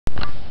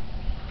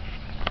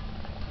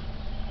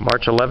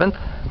March 11th,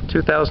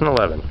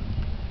 2011.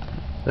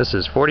 This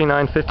is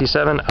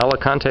 4957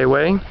 Alicante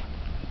Way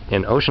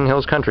in Ocean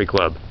Hills Country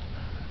Club,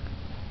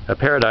 a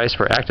paradise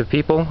for active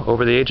people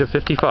over the age of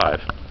 55.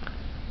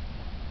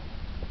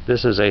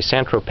 This is a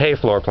Tropez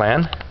floor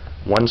plan,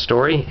 one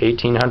story,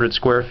 1,800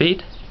 square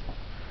feet.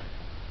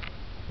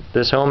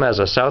 This home has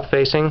a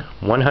south-facing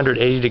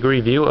 180-degree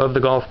view of the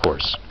golf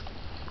course.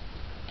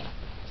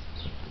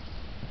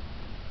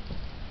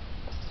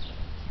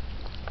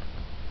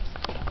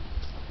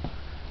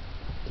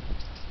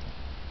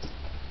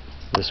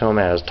 This home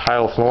has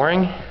tile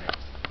flooring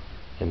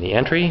in the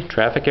entry,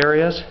 traffic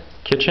areas,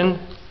 kitchen,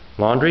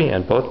 laundry,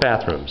 and both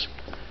bathrooms.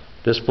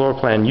 This floor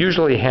plan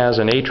usually has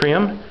an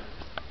atrium,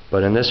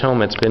 but in this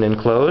home it's been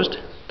enclosed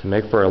to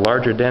make for a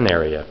larger den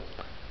area.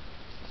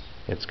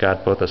 It's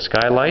got both a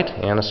skylight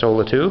and a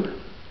solar tube.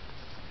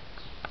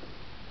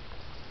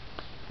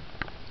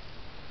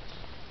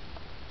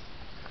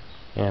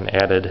 And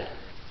added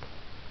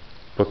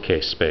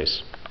bookcase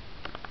space.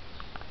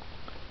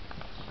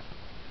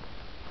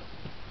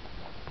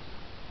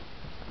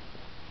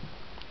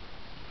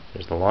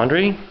 Here's the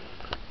laundry,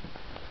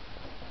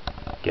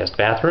 guest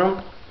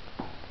bathroom,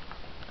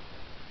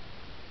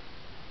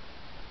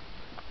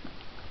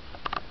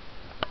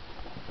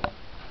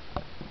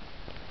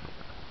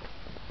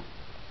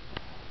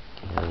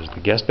 here's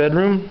the guest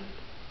bedroom,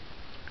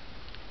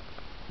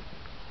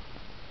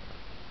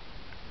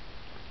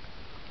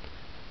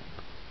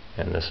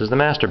 and this is the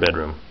master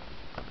bedroom.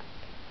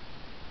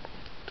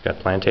 It's got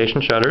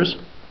plantation shutters.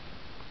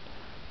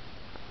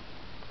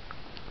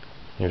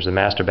 Here's the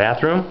master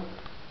bathroom.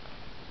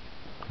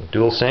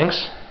 Dual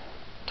sinks,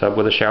 tub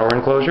with a shower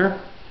enclosure,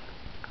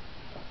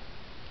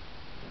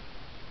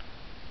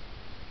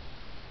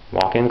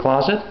 walk-in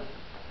closet,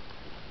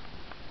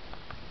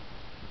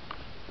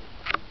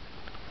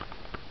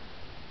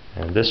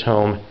 and this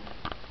home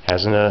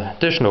has an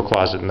additional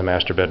closet in the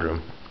master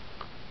bedroom.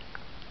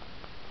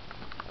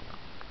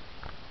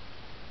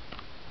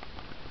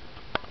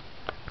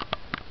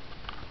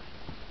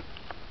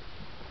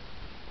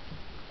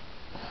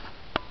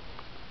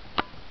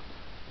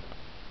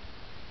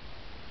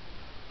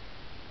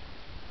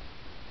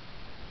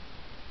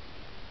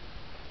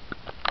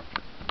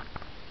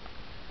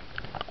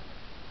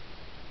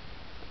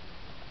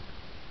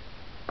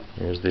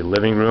 Here's the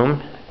living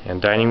room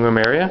and dining room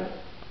area.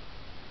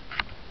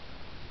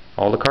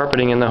 All the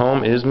carpeting in the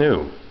home is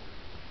new.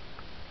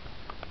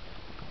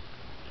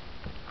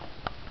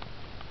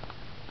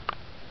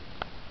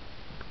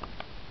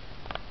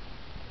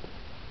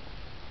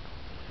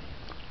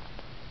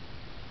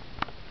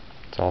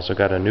 It's also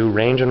got a new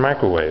range and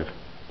microwave.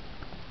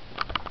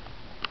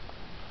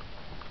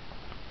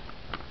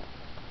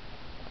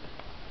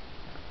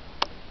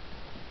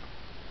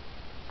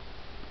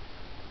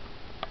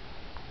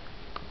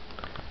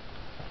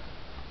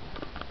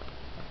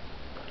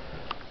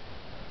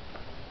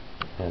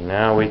 And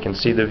now we can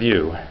see the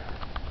view.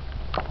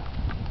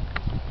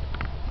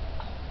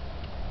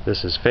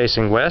 This is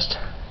facing west,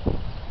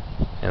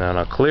 and on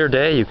a clear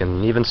day you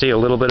can even see a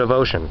little bit of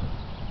ocean.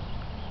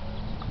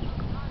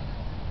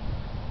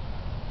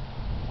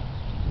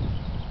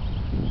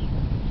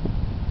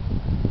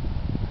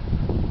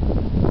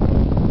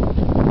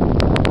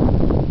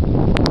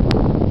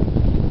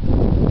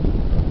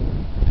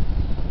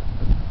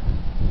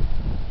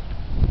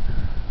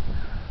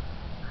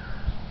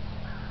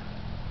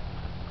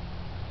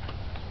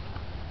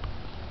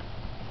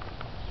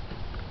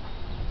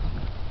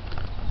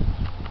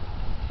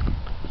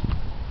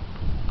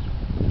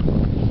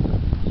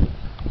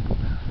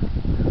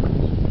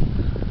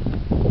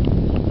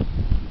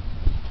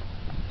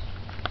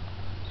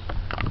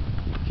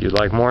 If you'd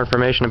like more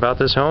information about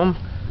this home,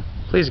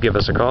 please give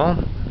us a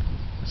call,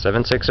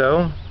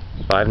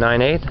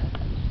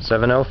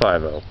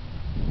 760-598-7050.